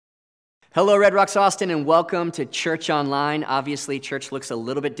Hello, Red Rocks Austin, and welcome to Church Online. Obviously, church looks a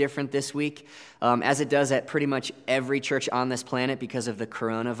little bit different this week, as it does at pretty much every church on this planet because of the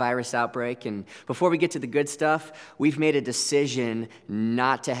coronavirus outbreak. And before we get to the good stuff, we've made a decision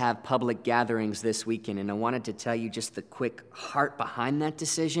not to have public gatherings this weekend, and I wanted to tell you just the quick heart behind that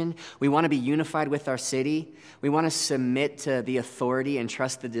decision. We want to be unified with our city. We want to submit to the authority and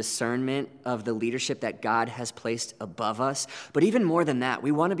trust the discernment of the leadership that God has placed above us. But even more than that,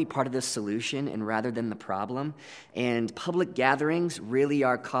 we want to be part of this solution and rather than the problem. And public gatherings really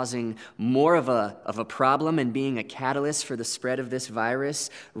are causing more of a problem and being a catalyst for the spread of this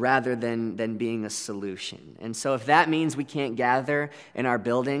virus rather than being a solution. And so if that means we can't gather in our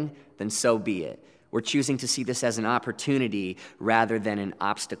building, then so be it. We're choosing to see this as an opportunity rather than an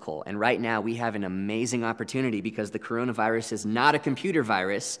obstacle. And right now, we have an amazing opportunity because the coronavirus is not a computer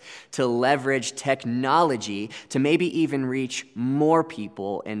virus to leverage technology to maybe even reach more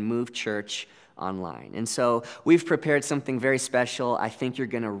people and move church online. And so we've prepared something very special. I think you're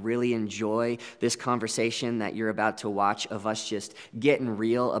going to really enjoy this conversation that you're about to watch of us just getting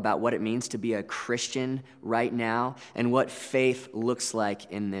real about what it means to be a Christian right now and what faith looks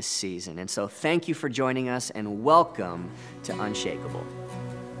like in this season. And so thank you for joining us and welcome to Unshakable.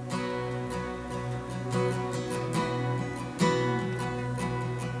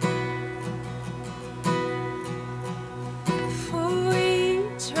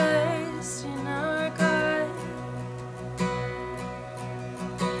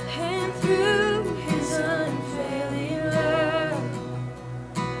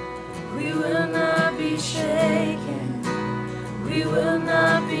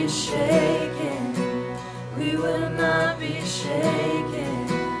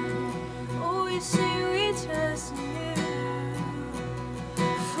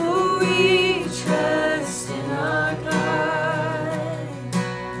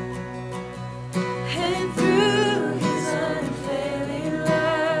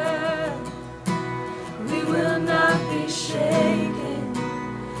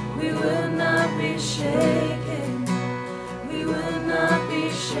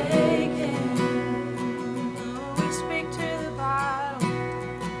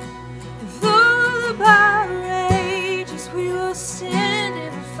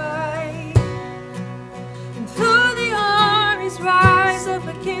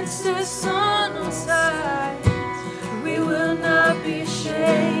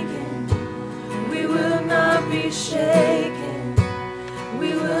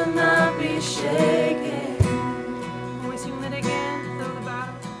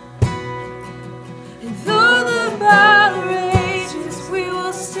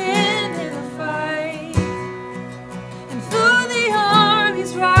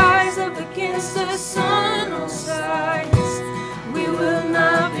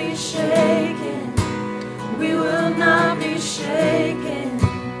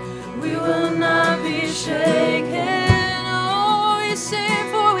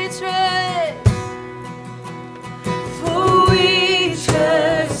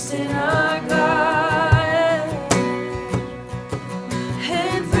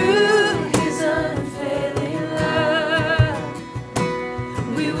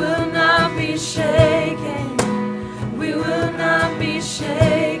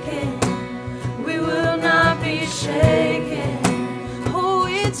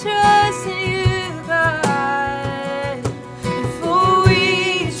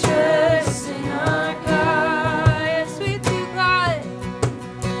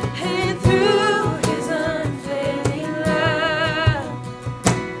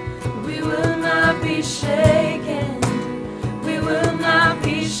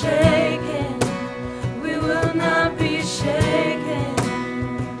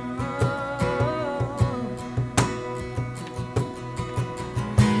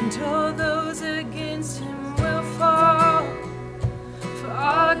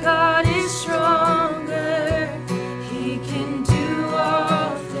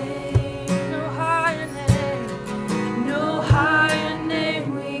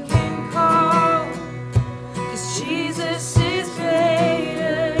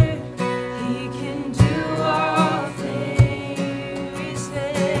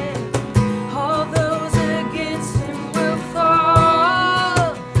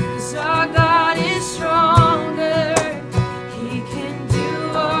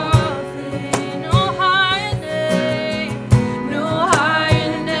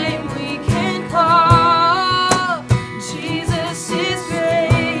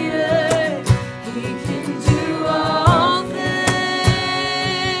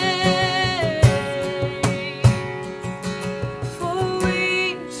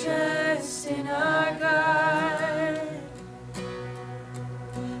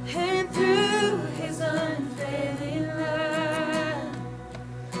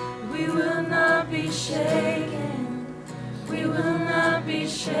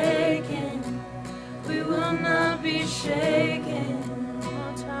 shaken. One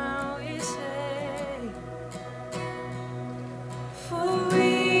more time we say, for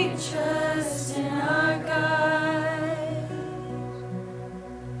we trust in our God,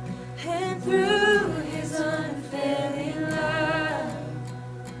 and through his unfailing love,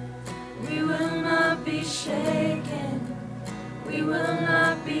 we will not be shaken. We will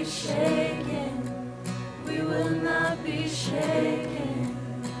not be shaken. We will not be shaken.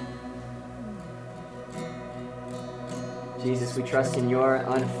 Jesus, we trust in your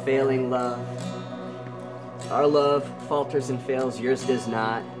unfailing love. Our love falters and fails, yours does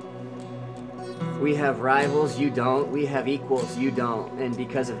not. We have rivals, you don't. We have equals, you don't. And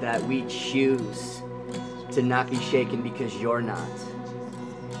because of that, we choose to not be shaken because you're not.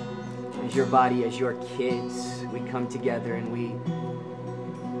 As your body, as your kids, we come together and we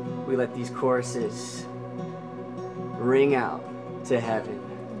let these choruses ring out to heaven.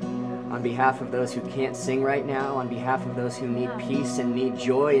 On behalf of those who can't sing right now, on behalf of those who need peace and need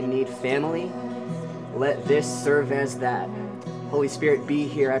joy and need family, let this serve as that. Holy Spirit, be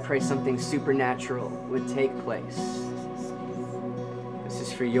here. I pray something supernatural would take place. This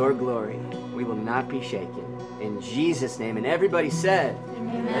is for your glory. We will not be shaken. In Jesus' name. And everybody said,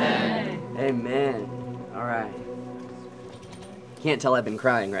 Amen. Amen. All right. Can't tell I've been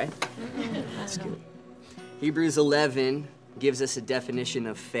crying, right? That's good. Hebrews 11 gives us a definition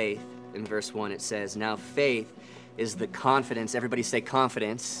of faith. In verse 1, it says, now faith is the confidence. Everybody say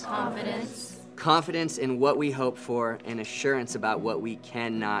confidence. Confidence. Confidence in what we hope for and assurance about what we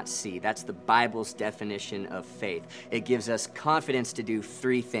cannot see. That's the Bible's definition of faith. It gives us confidence to do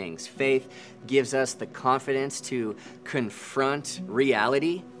three things. Faith gives us the confidence to confront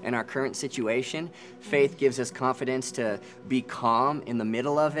reality in our current situation. Faith gives us confidence to be calm in the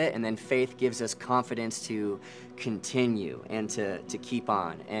middle of it. And then faith gives us confidence to continue and to keep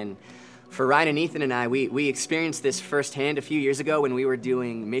on. And for Ryan and Ethan and I, we experienced this firsthand a few years ago when we were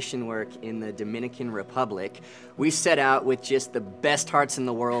doing mission work in the Dominican Republic. We set out with just the best hearts in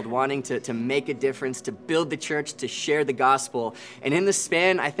the world, wanting to make a difference, to build the church, to share the gospel. And in the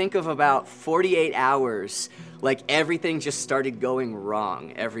span, I think of about 48 hours, like everything just started going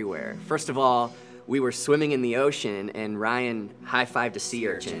wrong everywhere. First of all, we were swimming in the ocean and Ryan high-fived a sea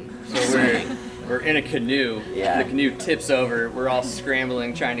urchin. So we're in a canoe. Yeah. The canoe tips over. We're all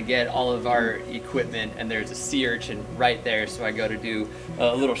scrambling, trying to get all of our equipment, and there's a sea urchin right there. So I go to do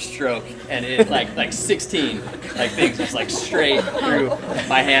a little stroke, and it like 16, like things just like straight through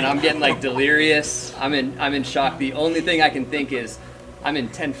my hand. I'm getting like delirious. I'm in shock. The only thing I can think is, I'm in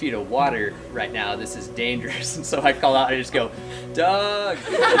 10 feet of water right now. This is dangerous. And so I call out, I just go, Doug.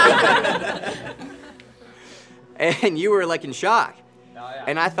 And you were like in shock. Oh, yeah.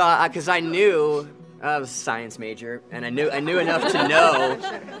 And I thought, because I knew, I was a science major, and I knew enough to know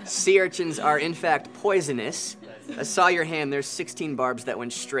sea urchins are in fact poisonous. I saw your hand, there's 16 barbs that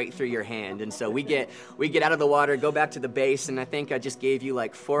went straight through your hand. And so we get out of the water, go back to the base, and I think I just gave you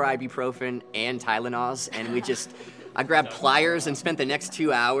like 4 ibuprofen and Tylenols, and I grabbed pliers and spent the next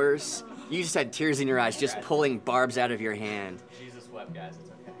 2 hours. You just had tears in your eyes just pulling barbs out of your hand. Jesus wept, guys.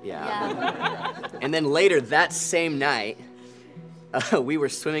 It's okay. Yeah. And then later that same night, we were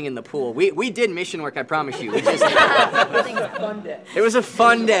swimming in the pool. We did mission work, I promise you. It was a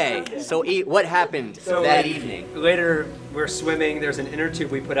fun day. So what happened that evening? Later, we're swimming. There's an inner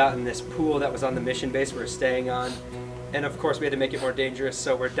tube we put out in this pool that was on the mission base we're staying on. And of course, we had to make it more dangerous.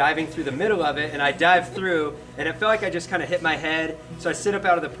 So we're diving through the middle of it, and I dive through, and it felt like I just kind of hit my head. So I sit up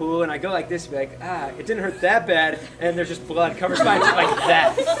out of the pool, and I go like this, like, it didn't hurt that bad. And there's just blood covers my eyes like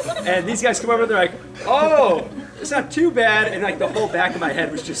that. And these guys come over, they're like, oh, it's not too bad. And like the whole back of my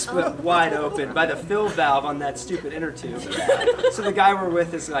head was just split wide open by the fill valve on that stupid inner tube. So the guy we're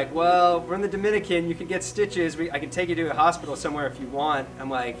with is like, well, we're in the Dominican. You could get stitches. I can take you to a hospital somewhere if you want. I'm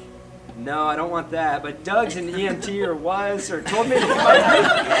like, no, I don't want that. But Doug's an EMT or told me to come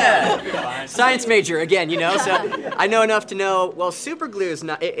out. Yeah. Science major again, so I know enough to know, well, super glue is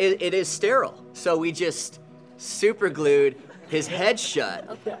not, it is sterile. So we just super glued his head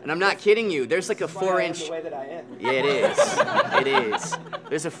shut. And I'm not kidding you. There's like a 4-inch. The way that I am. Yeah, it is. It is.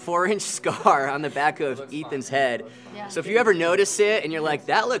 There's a 4-inch scar on the back of Ethan's head. Yeah. So if you ever notice it and you're like,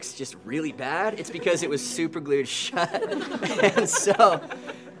 that looks just really bad, it's because it was super glued shut. And so,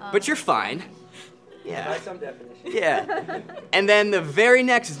 but you're fine. Yeah. By some definition. Yeah. And then the very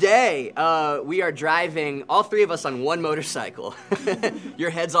next day, we are driving, all three of us on one motorcycle. Your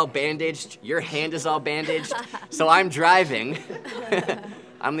head's all bandaged, your hand is all bandaged. So I'm driving.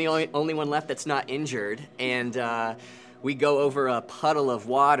 I'm the only one left that's not injured. And we go over a puddle of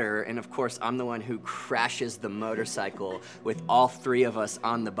water, and of course, I'm the one who crashes the motorcycle with all three of us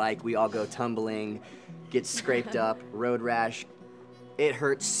on the bike. We all go tumbling, get scraped up, road rash. It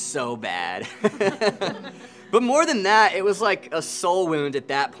hurts so bad. But more than that, it was like a soul wound at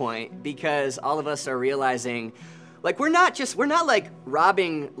that point, because all of us are realizing, like, we're not like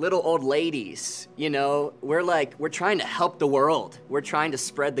robbing little old ladies, you know? We're trying to help the world. We're trying to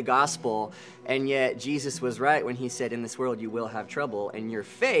spread the gospel. And yet Jesus was right when he said, in this world you will have trouble. And your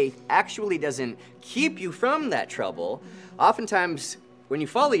faith actually doesn't keep you from that trouble. Oftentimes, when you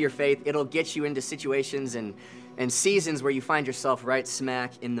follow your faith, it'll get you into situations and seasons where you find yourself right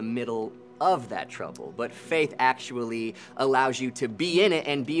smack in the middle of that trouble. But faith actually allows you to be in it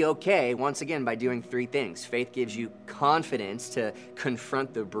and be okay, once again, by doing three things. Faith gives you confidence to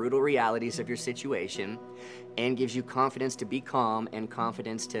confront the brutal realities of your situation, and gives you confidence to be calm and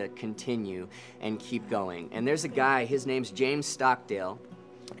confidence to continue and keep going. And there's a guy, his name's James Stockdale.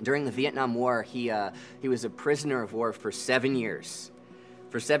 During the Vietnam War, he was a prisoner of war for 7 years.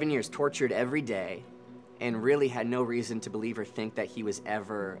 For 7 years, tortured every day, and really had no reason to believe or think that he was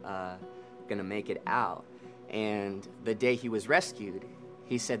ever gonna make it out. And the day he was rescued,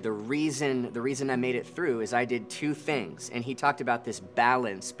 he said, the reason I made it through is I did two things. And he talked about this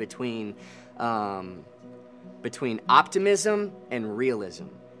balance between optimism and realism.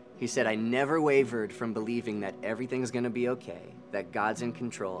 He said, I never wavered from believing that everything's gonna be okay, that God's in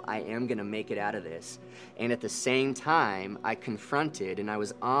control, I am gonna make it out of this. And at the same time, I confronted and I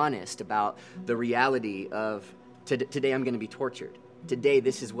was honest about the reality of today I'm gonna be tortured. Today,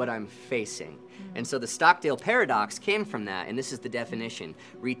 this is what I'm facing. And so the Stockdale paradox came from that, and this is the definition.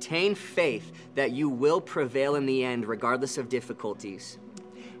 Retain faith that you will prevail in the end, regardless of difficulties.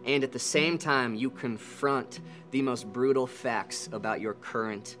 And at the same time, you confront the most brutal facts about your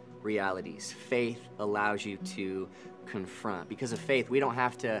current realities. Faith allows you to confront. Because of faith, we don't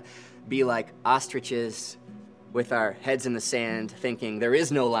have to be like ostriches with our heads in the sand thinking there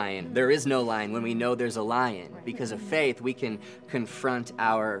is no lion, when we know there's a lion. Because of faith, we can confront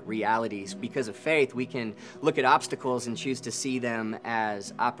our realities. Because of faith, we can look at obstacles and choose to see them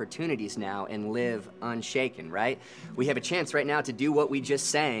as opportunities now and live unshaken, right? We have a chance right now to do what we just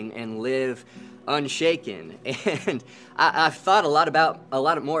sang and live unshaken. And I've thought a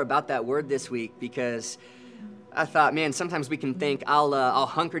lot more about that word this week, because I thought, man, sometimes we can think I'll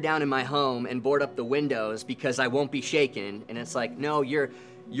hunker down in my home and board up the windows because I won't be shaken. And it's like, no,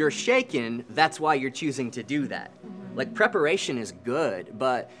 you're shaken. That's why you're choosing to do that. Like, preparation is good,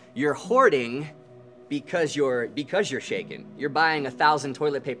 but you're hoarding because you're shaken. You're buying 1,000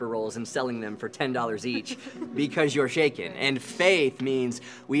 toilet paper rolls and selling them for $10 each because you're shaken. And faith means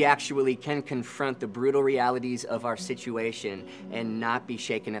we actually can confront the brutal realities of our situation and not be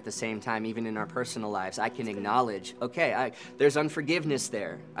shaken at the same time, even in our personal lives. I can acknowledge, okay, there's unforgiveness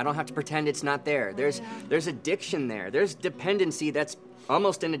there. I don't have to pretend it's not there. There's addiction there. There's dependency that's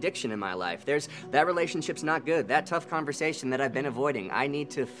almost an addiction in my life. That relationship's not good. That tough conversation that I've been avoiding, I need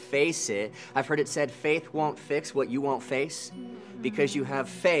to face it. I've heard it said, faith won't fix what you won't face. Because you have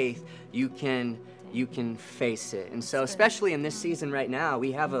faith, you can face it. And so, especially in this season right now,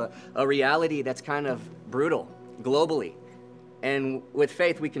 we have a reality that's kind of brutal globally. And with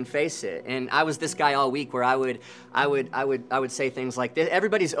faith, we can face it. And I was this guy all week where I would say things like this: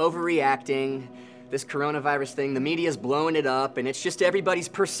 everybody's overreacting. This coronavirus thing, the media's blowing it up, and it's just everybody's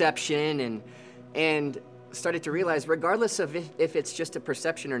perception, and started to realize, regardless of if it's just a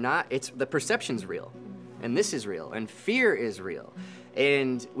perception or not, the perception's real, and this is real, and fear is real.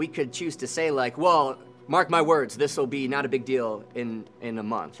 And we could choose to say, like, well, mark my words, this will be not a big deal in a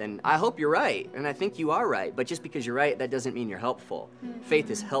month. And I hope you're right, and I think you are right, but just because you're right, that doesn't mean you're helpful.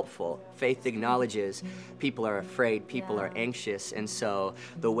 Faith is helpful. Faith acknowledges people are afraid, people are anxious, and so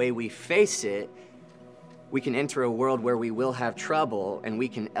the way we face it, we can enter a world where we will have trouble, and we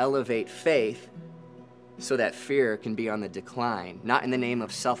can elevate faith so that fear can be on the decline, not in the name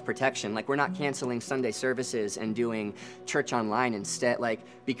of self-protection. Like, we're not canceling Sunday services and doing church online instead, like,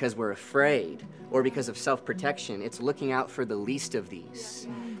 because we're afraid or because of self-protection. It's looking out for the least of these,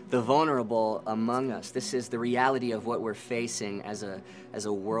 the vulnerable among us. This is the reality of what we're facing as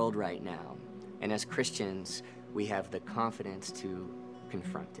a world right now. And as Christians, we have the confidence to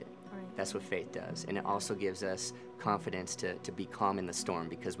confront it. That's what faith does. And it also gives us confidence to be calm in the storm,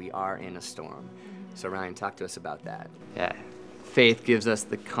 because we are in a storm. So Ryan, talk to us about that. Yeah, faith gives us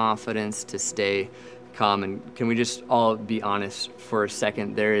the confidence to stay calm. And can we just all be honest for a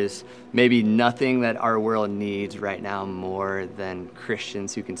second? There is maybe nothing that our world needs right now more than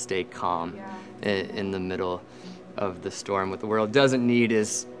Christians who can stay calm in the middle of the storm. What the world doesn't need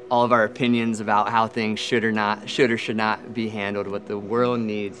is all of our opinions about how things should or should not be handled. What the world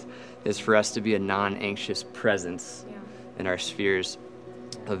needs is for us to be a non-anxious presence in our spheres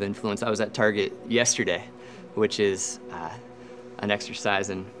of influence. I was at Target yesterday, which is an exercise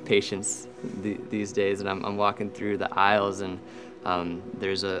in patience these days, and I'm walking through the aisles, and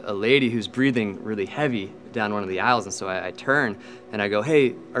there's a lady who's breathing really heavy down one of the aisles, and so I turn and I go,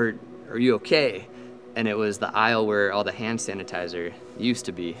 "Hey, are you okay?" And it was the aisle where all the hand sanitizer used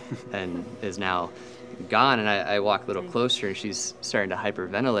to be and is now gone. And I walk a little closer, and she's starting to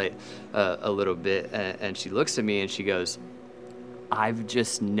hyperventilate a little bit, and she looks at me and she goes, "I've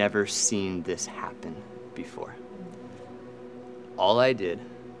just never seen this happen before." All I did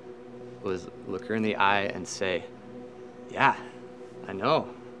was look her in the eye and say, "Yeah, I know.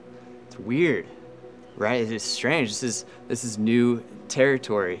 It's weird, right? It's strange. This is new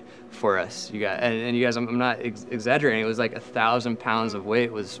territory for us, you guys." And you guys, I'm not exaggerating. It was like 1,000 pounds of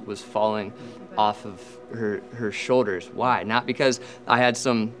weight was falling off of her shoulders. Why? Not because I had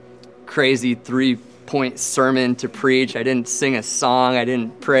some crazy 3-point sermon to preach. I didn't sing a song. I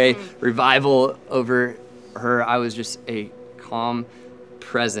didn't pray revival over her. I was just a calm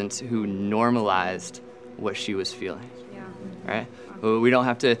presence who normalized what she was feeling. Right? We don't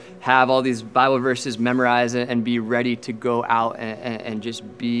have to have all these Bible verses memorized and be ready to go out and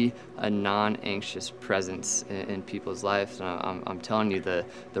just be a non-anxious presence in people's lives. And I'm telling you,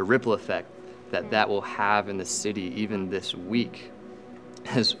 the ripple effect that will have in the city even this week,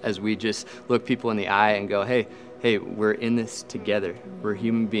 as we just look people in the eye and go, hey, we're in this together. We're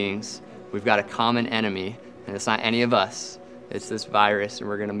human beings. We've got a common enemy, and it's not any of us. It's this virus, and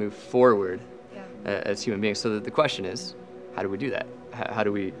we're going to move forward as human beings. So the question is, how do we do that? How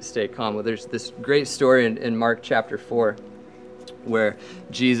do we stay calm? Well, there's this great story in Mark chapter 4 where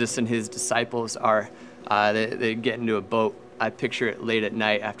Jesus and his disciples they get into a boat. I picture it late at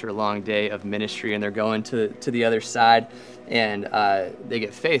night after a long day of ministry, and they're going to the other side, and they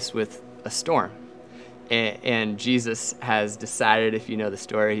get faced with a storm. And Jesus has decided, if you know the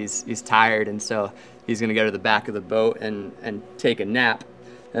story, he's tired, and so he's going to go to the back of the boat and take a nap.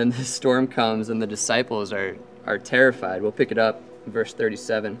 And the storm comes, and the disciples are terrified. We'll pick it up in verse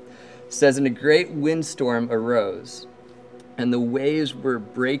 37. It says, "And a great windstorm arose, and the waves were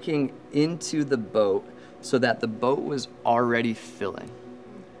breaking into the boat, so that the boat was already filling."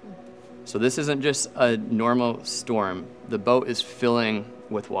 So this isn't just a normal storm. The boat is filling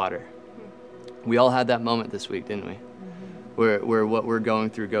with water. We all had that moment this week, didn't we? Where what we're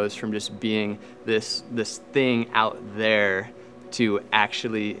going through goes from just being this thing out there to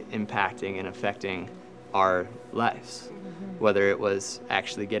actually impacting and affecting our lives. Whether it was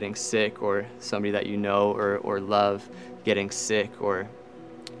actually getting sick, or somebody that you know or love getting sick, or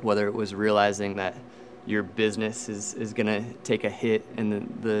whether it was realizing that your business is going to take a hit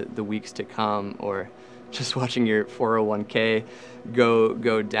in the weeks to come, or just watching your 401k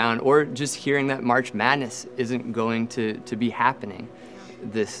go down, or just hearing that March Madness isn't going to be happening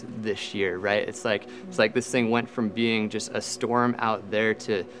this year, right? It's like this thing went from being just a storm out there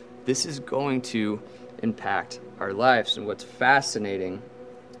to this is going to impact our lives. And what's fascinating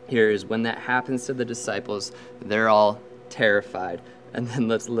here is when that happens to the disciples, they're all terrified. And then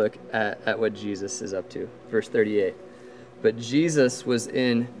let's look at what Jesus is up to. Verse 38. "But Jesus was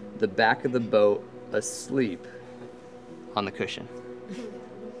in the back of the boat, asleep on the cushion."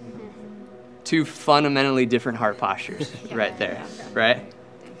 Two fundamentally different heart postures right there, right?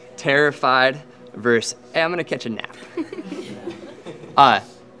 Terrified versus, "Hey, I'm going to catch a nap."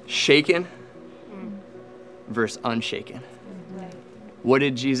 Shaken versus unshaken. What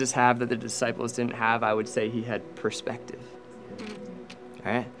did Jesus have that the disciples didn't have? I would say he had perspective.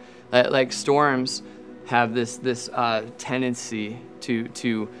 All right? Like storms have this tendency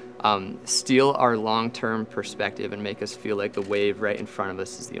to steal our long-term perspective and make us feel like the wave right in front of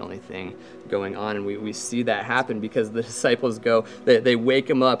us is the only thing going on. And we see that happen because the disciples they wake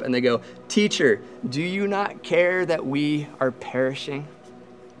him up and they go, "Teacher, do you not care that we are perishing?"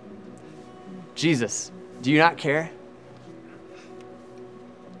 Jesus, do you not care?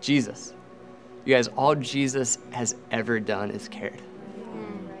 Jesus. You guys, all Jesus has ever done is cared.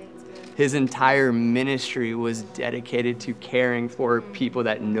 His entire ministry was dedicated to caring for people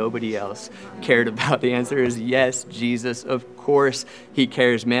that nobody else cared about. The answer is yes, Jesus, of course he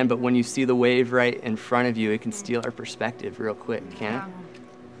cares, man. But when you see the wave right in front of you, it can steal our perspective real quick, can't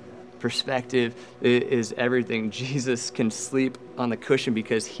it? Perspective is everything. Jesus can sleep on the cushion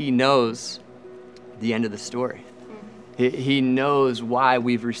because he knows the end of the story. He knows why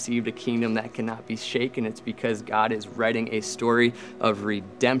we've received a kingdom that cannot be shaken. It's because God is writing a story of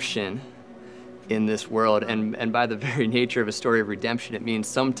redemption in this world. And by the very nature of a story of redemption, it means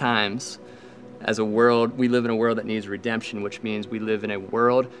sometimes as a world, we live in a world that needs redemption, which means we live in a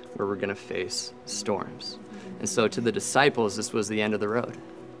world where we're going to face storms. And so to the disciples, this was the end of the road.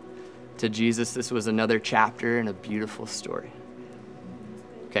 To Jesus, this was another chapter in a beautiful story.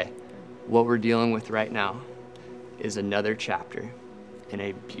 Okay, what we're dealing with right now is another chapter in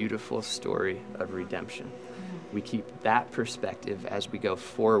a beautiful story of redemption. We keep that perspective as we go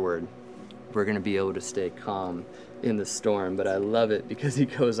forward, we're going to be able to stay calm in the storm. But I love it because he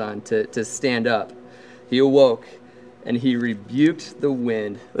goes on to stand up. He awoke and he rebuked the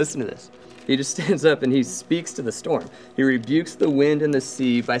wind. Listen to this. He just stands up and he speaks to the storm. He rebukes the wind and the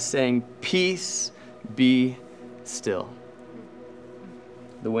sea by saying, "Peace, be still."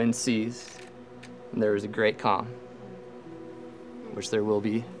 The wind ceased and there was a great calm, which there will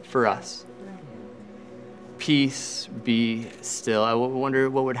be for us. Peace, be still. I wonder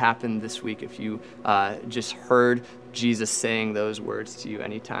what would happen this week if you just heard Jesus saying those words to you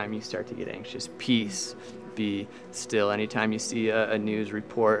anytime you start to get anxious. Peace, be still. Anytime you see a news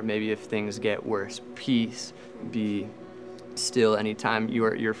report, maybe if things get worse, peace, be still. Anytime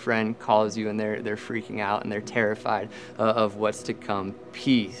your friend calls you and they're freaking out and they're terrified of what's to come,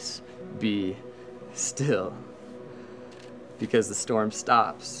 peace, be still. Because the storm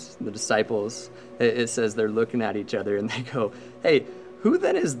stops. The disciples, it says they're looking at each other and they go, "Hey, who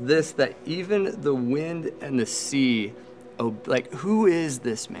then is this that even the wind and the sea, who is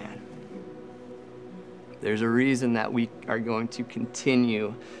this man?" There's a reason that we are going to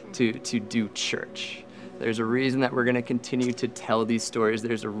continue to do church. There's a reason that we're going to continue to tell these stories.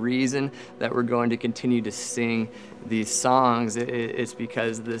 There's a reason that we're going to continue to sing these songs. It's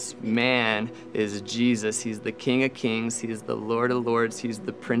because this man is Jesus. He's the King of Kings. He's the Lord of Lords. He's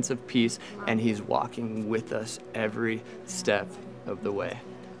the Prince of Peace. And he's walking with us every step of the way.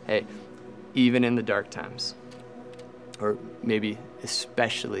 Hey, even in the dark times, or maybe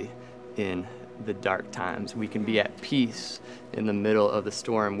especially in the dark times, we can be at peace in the middle of the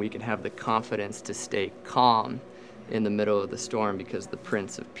storm. We can have the confidence to stay calm in the middle of the storm because the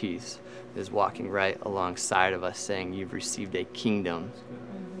Prince of Peace is walking right alongside of us saying, "You've received a kingdom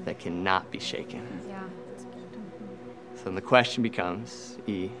that cannot be shaken." Yeah. So then the question becomes,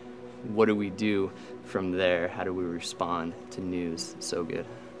 what do we do from there? How do we respond to news so good?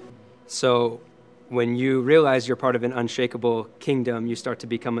 So when you realize you're part of an unshakable kingdom, you start to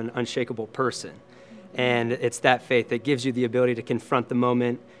become an unshakable person. And it's that faith that gives you the ability to confront the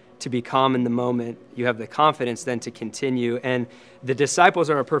moment, to be calm in the moment. You have the confidence then to continue. And the disciples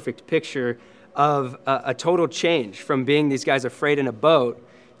are a perfect picture of a total change from being these guys afraid in a boat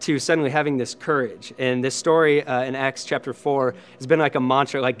to suddenly having this courage. And this story in Acts chapter 4 has been like a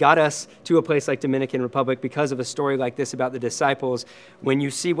mantra, like got us to a place like Dominican Republic because of a story like this about the disciples, when you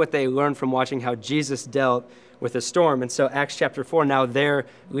see what they learned from watching how Jesus dealt with a storm. And so Acts chapter 4, now they're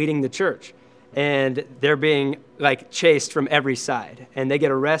leading the church. And they're being like chased from every side. And they get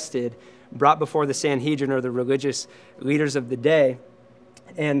arrested, brought before the Sanhedrin, or the religious leaders of the day.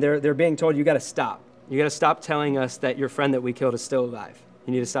 And they're being told, you got to stop. You got to stop telling us that your friend that we killed is still alive.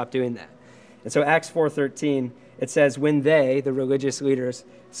 You need to stop doing that. And so Acts 4:13, it says, when they, the religious leaders,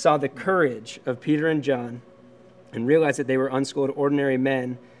 saw the courage of Peter and John and realized that they were unschooled, ordinary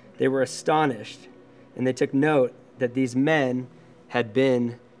men, they were astonished. And they took note that these men had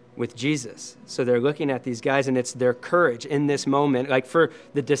been with Jesus. So they're looking at these guys, and it's their courage in this moment. Like for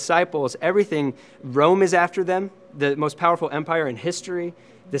the disciples, everything, Rome is after them, the most powerful empire in history.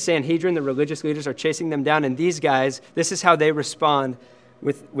 The Sanhedrin, the religious leaders, are chasing them down. And these guys, this is how they respond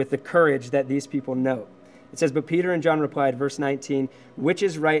with the courage that these people know. It says, but Peter and John replied, verse 19, which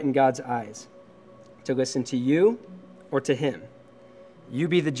is right in God's eyes, to listen to you or to him? You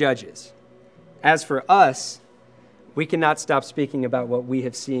be the judges. As for us, we cannot stop speaking about what we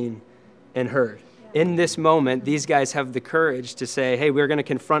have seen and heard. In this moment, these guys have the courage to say, hey, we're going to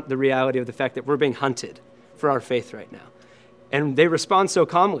confront the reality of the fact that we're being hunted for our faith right now. And they respond so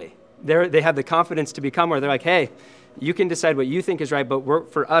calmly. They have the confidence to be calm, where they're like, hey, you can decide what you think is right, but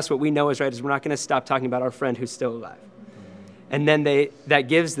for us, what we know is right is we're not going to stop talking about our friend who's still alive. And then that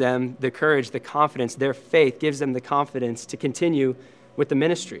gives them the courage, the confidence, their faith gives them the confidence to continue with the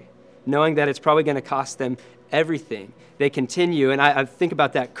ministry, knowing that it's probably going to cost them everything. They continue, and I think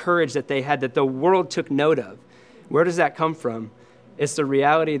about that courage that they had, that the world took note of. Where does that come from? It's the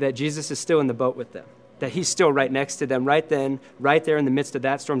reality that Jesus is still in the boat with them, that he's still right next to them, right then, right there in the midst of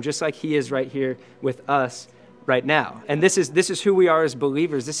that storm, just like he is right here with us right now. And this is who we are as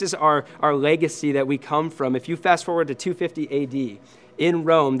believers. This is our legacy that we come from. If you fast forward to 250 AD, in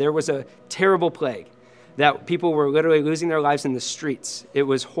Rome, there was a terrible plague that people were literally losing their lives in the streets. It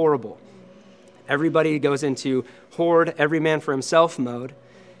was horrible. Everybody goes into hoard, every man for himself mode.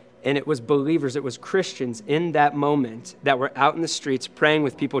 And it was believers, it was Christians in that moment that were out in the streets praying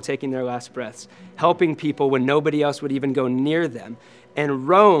with people taking their last breaths, helping people when nobody else would even go near them. And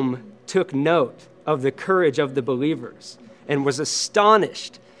Rome took note of the courage of the believers and was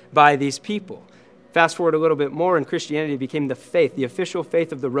astonished by these people. Fast forward a little bit more, and Christianity became the faith, the official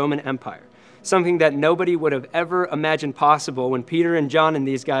faith of the Roman Empire. Something that nobody would have ever imagined possible when Peter and John and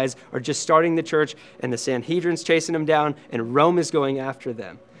these guys are just starting the church and the Sanhedrin's chasing them down and Rome is going after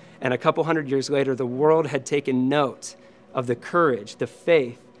them. And a couple hundred years later, the world had taken note of the courage, the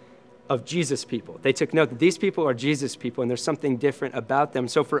faith of Jesus people. They took note that these people are Jesus people and there's something different about them.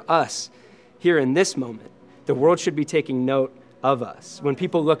 So for us, here in this moment, the world should be taking note of us. When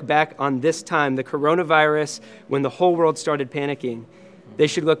people look back on this time, the coronavirus, when the whole world started panicking, they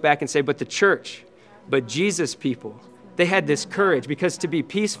should look back and say, but the church, but Jesus people, they had this courage, because to be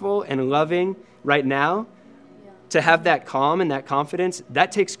peaceful and loving right now, to have that calm and that confidence,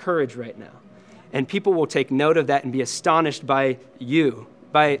 that takes courage right now. And people will take note of that and be astonished by you,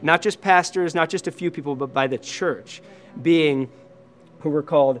 by not just pastors, not just a few people, but by the church being who we're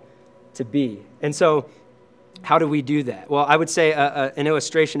called to be. And so how do we do that? Well, I would say an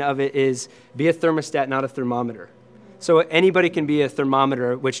illustration of it is be a thermostat, not a thermometer. So anybody can be a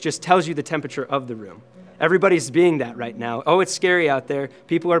thermometer, which just tells you the temperature of the room. Everybody's being that right now. Oh, it's scary out there.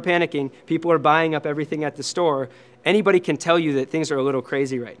 People are panicking. People are buying up everything at the store. Anybody can tell you that things are a little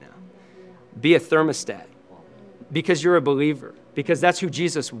crazy right now. Be a thermostat because you're a believer, because that's who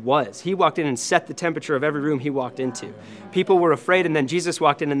Jesus was. He walked in and set the temperature of every room he walked into. People were afraid, and then Jesus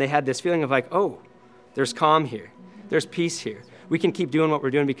walked in and they had this feeling of like, oh, there's calm here. There's peace here. We can keep doing what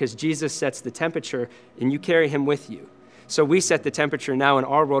we're doing because Jesus sets the temperature and you carry him with you. So we set the temperature now in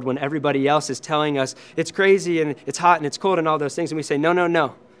our world when everybody else is telling us it's crazy and it's hot and it's cold and all those things. And we say, no, no,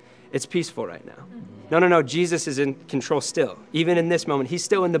 no, it's peaceful right now. No, no, no, Jesus is in control still. Even in this moment, he's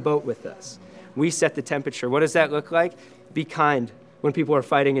still in the boat with us. We set the temperature. What does that look like? Be kind when people are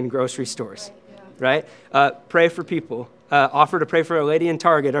fighting in grocery stores, right? Pray for people. Offer to pray for a lady in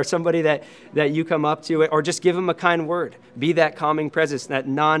Target or somebody that you come up to, or just give them a kind word. Be that calming presence, that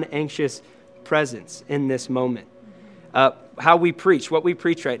non-anxious presence in this moment. How we preach, what we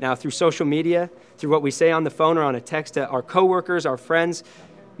preach right now through social media, through what we say on the phone or on a text to our coworkers, our friends,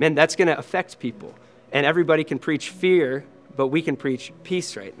 man, that's going to affect people. And everybody can preach fear, but we can preach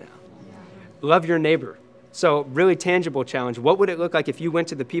peace right now. Love your neighbor. So really tangible challenge. What would it look like if you went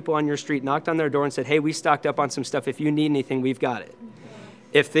to the people on your street, knocked on their door and said, hey, we stocked up on some stuff. If you need anything, we've got it.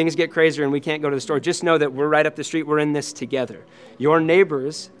 If things get crazier and we can't go to the store, just know that we're right up the street. We're in this together. Your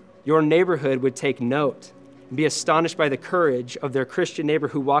neighbors, your neighborhood would take note and be astonished by the courage of their Christian neighbor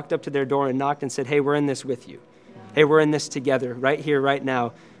who walked up to their door and knocked and said, hey, we're in this with you. Hey, we're in this together right here, right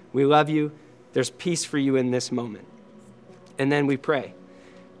now. We love you. There's peace for you in this moment. And then we pray.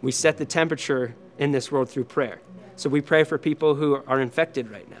 We set the temperature in this world through prayer. So we pray for people who are infected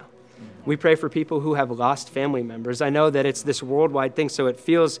right now. We pray for people who have lost family members. I know that it's this worldwide thing, so it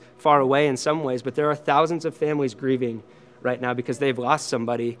feels far away in some ways, but there are thousands of families grieving right now because they've lost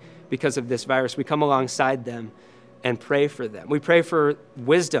somebody because of this virus. We come alongside them and pray for them. We pray for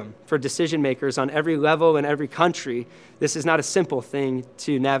wisdom for decision makers on every level in every country. This is not a simple thing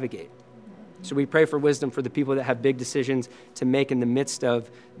to navigate. So we pray for wisdom for the people that have big decisions to make in the midst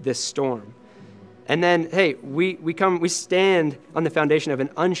of this storm. And then, hey, we stand on the foundation of an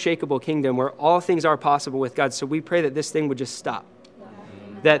unshakable kingdom where all things are possible with God. So we pray that this thing would just stop.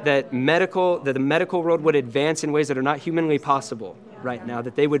 That the medical world would advance in ways that are not humanly possible right now,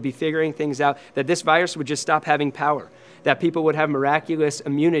 that they would be figuring things out, that this virus would just stop having power, that people would have miraculous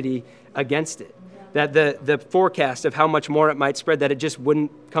immunity against it, that the forecast of how much more it might spread, that it just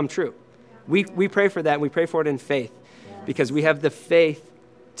wouldn't come true. We pray for that, and we pray for it in faith, because we have the faith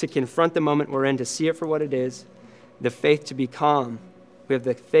to confront the moment we're in, to see it for what it is, the faith to be calm. We have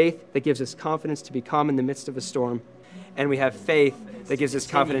the faith that gives us confidence to be calm in the midst of a storm, and we have faith that gives us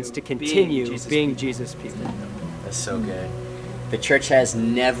confidence to continue being Jesus people. That's so good. The church has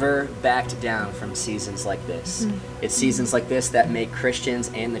never backed down from seasons like this. It's seasons like this that make Christians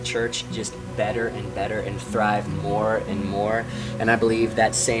and the church just better and better and thrive more and more. And I believe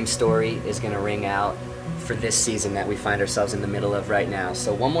that same story is going to ring out for this season that we find ourselves in the middle of right now.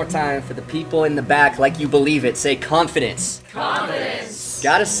 So one more time for the people in the back, like you believe it, say confidence. Confidence.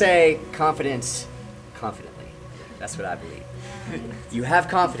 Gotta say confidence confidently. That's what I believe. You have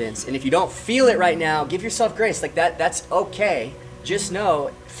confidence, and if you don't feel it right now, give yourself grace. Like that's okay. Just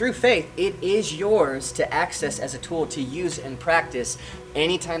know, through faith, it is yours to access as a tool to use and practice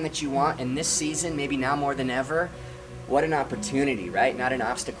anytime that you want. In this season, maybe now more than ever, What an opportunity, right? Not an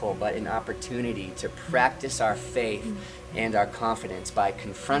obstacle, but an opportunity to practice our faith and our confidence by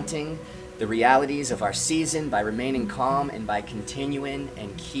confronting the realities of our season, by remaining calm, and by continuing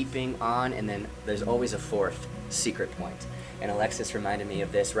and keeping on. And then there's always a fourth secret point. And Alexis reminded me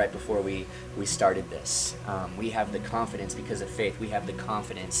of this right before we started this. We have the confidence because of faith. We have the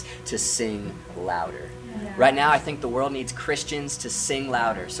confidence to sing louder. Yeah. Right now, I think the world needs Christians to sing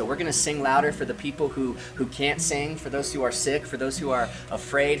louder. So we're going to sing louder for the people who can't sing, for those who are sick, for those who are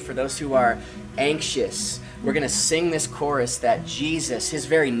afraid, for those who are anxious. We're going to sing this chorus that Jesus, his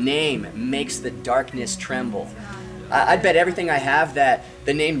very name, makes the darkness tremble. I bet everything I have that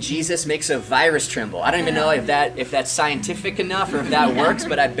the name Jesus makes a virus tremble. I don't even know if that's scientific enough or if that works,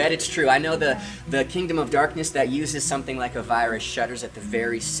 but I bet it's true. I know the kingdom of darkness that uses something like a virus shudders at the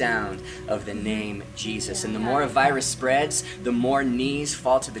very sound of the name Jesus. And the more a virus spreads, the more knees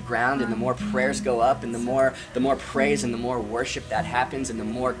fall to the ground and the more prayers go up and the more praise and the more worship that happens and the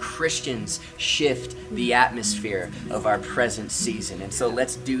more Christians shift the atmosphere of our present season. And so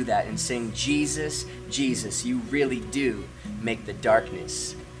let's do that and sing, Jesus, Jesus, you really do make the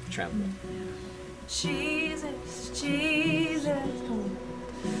darkness tremble. Jesus, Jesus,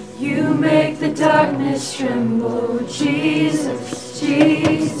 you make the darkness tremble. Jesus,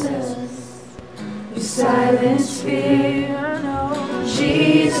 Jesus, you silence fear.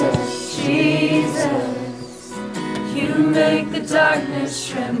 Jesus, Jesus, you make the darkness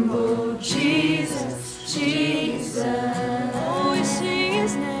tremble. Jesus, Jesus, oh, we sing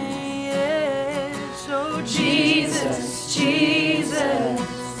his name, yes. Oh, Jesus, Jesus,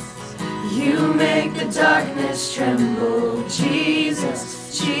 you make the darkness tremble.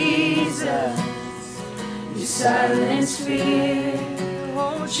 Jesus, Jesus, you silence fear.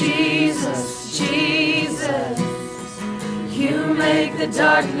 Oh, Jesus, Jesus, you make the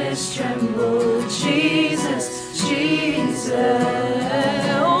darkness tremble. Jesus, Jesus,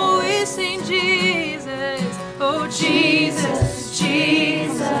 oh, we sing Jesus. Oh, Jesus,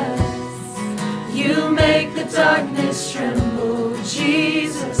 Jesus, you make the darkness tremble.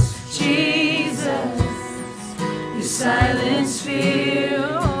 Jesus, Jesus, you silence fear.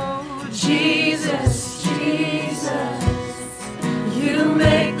 Oh, Jesus, Jesus, you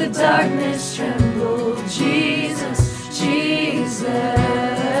make the darkness tremble. Jesus, Jesus,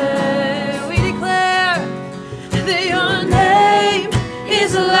 we declare that your name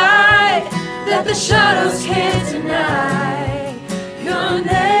is a light that the shadows can't deny. Your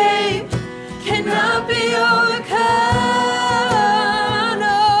name cannot be overcome.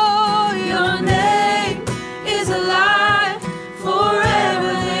 No, your name is alive,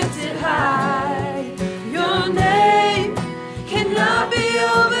 forever lifted high. Your name cannot be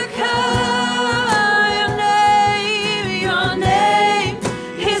overcome. Your name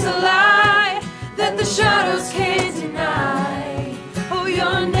is alive that the shadows can't deny. Oh,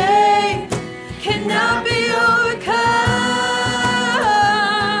 your name cannot be overcome.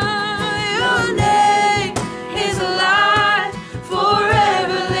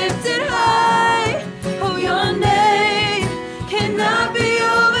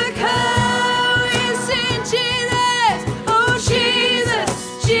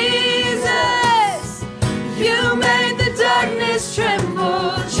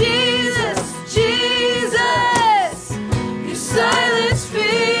 Tremble, Jesus, Jesus, you silence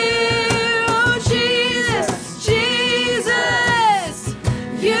fear. Oh, Jesus, Jesus,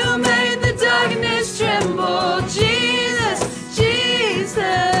 you made the darkness tremble. Jesus, Jesus,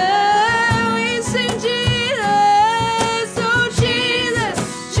 we sing Jesus. Oh, Jesus,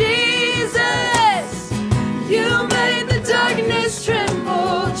 Jesus, you made the darkness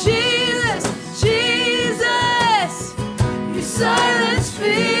tremble. Jesus, Jesus, silence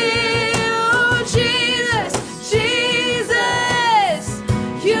fear. Oh, Jesus, Jesus,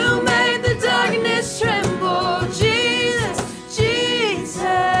 you made the darkness tremble. Jesus, Jesus,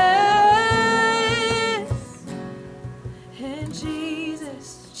 and Jesus,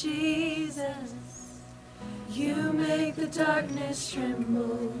 Jesus, you make the darkness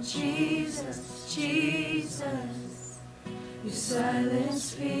tremble. Jesus, Jesus, you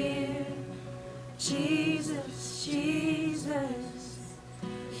silence fear. Jesus, Jesus,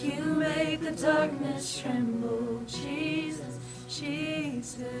 you make the darkness tremble. Jesus,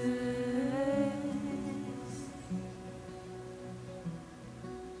 Jesus.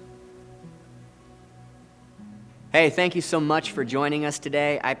 Hey, thank you so much for joining us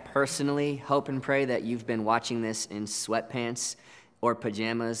today. I personally hope and pray that you've been watching this in sweatpants or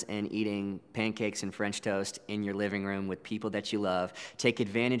pajamas and eating pancakes and French toast in your living room with people that you love. Take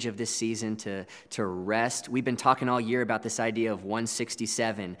advantage of this season to rest. We've been talking all year about this idea of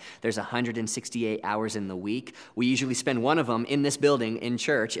 167. There's 168 hours in the week. We usually spend one of them in this building in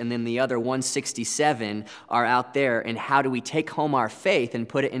church, and then the other 167 are out there. And how do we take home our faith and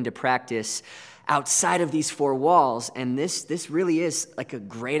put it into practice outside of these four walls? And this really is like a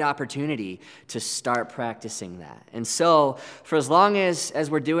great opportunity to start practicing that. And so for as long as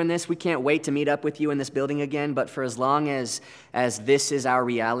we're doing this, we can't wait to meet up with you in this building again, but for as long as this is our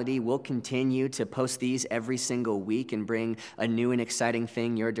reality, we'll continue to post these every single week and bring a new and exciting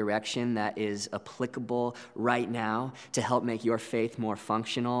thing your direction that is applicable right now to help make your faith more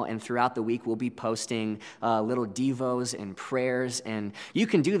functional. And throughout the week, we'll be posting little devos and prayers, and you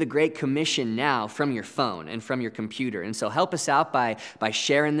can do the Great Commission now from your phone and from your computer. And so help us out by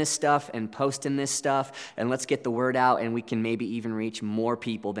sharing this stuff and posting this stuff, and let's get the word out, and we can maybe even reach more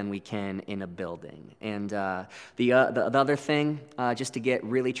people than we can in a building. And the other thing, just to get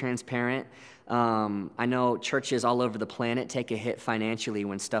really transparent, I know churches all over the planet take a hit financially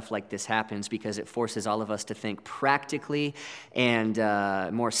when stuff like this happens because it forces all of us to think practically and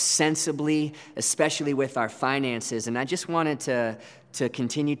more sensibly, especially with our finances. And I just wanted to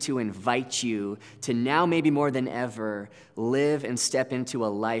continue to invite you to now, maybe more than ever, live and step into a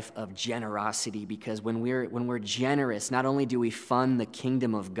life of generosity, because when we're generous, not only do we fund the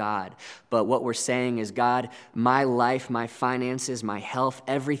kingdom of God, but what we're saying is, God, my life, my finances, my health,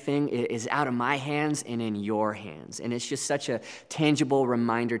 everything is out of my hands and in your hands. And it's just such a tangible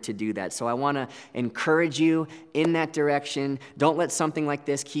reminder to do that. So I want to encourage you in that direction. Don't let something like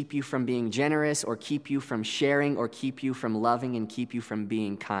this keep you from being generous, or keep you from sharing, or keep you from loving, and keep you from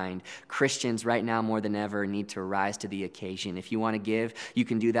being kind. Christians right now more than ever need to rise to the occasion. If you want to give, you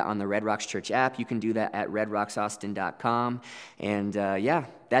can do that on the Red Rocks Church app. You can do that at redrocksaustin.com. And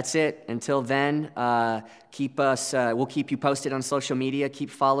that's it. Until then, we'll keep you posted on social media.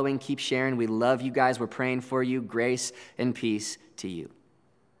 Keep following, keep sharing. We love you guys. We're praying for you. Grace and peace to you.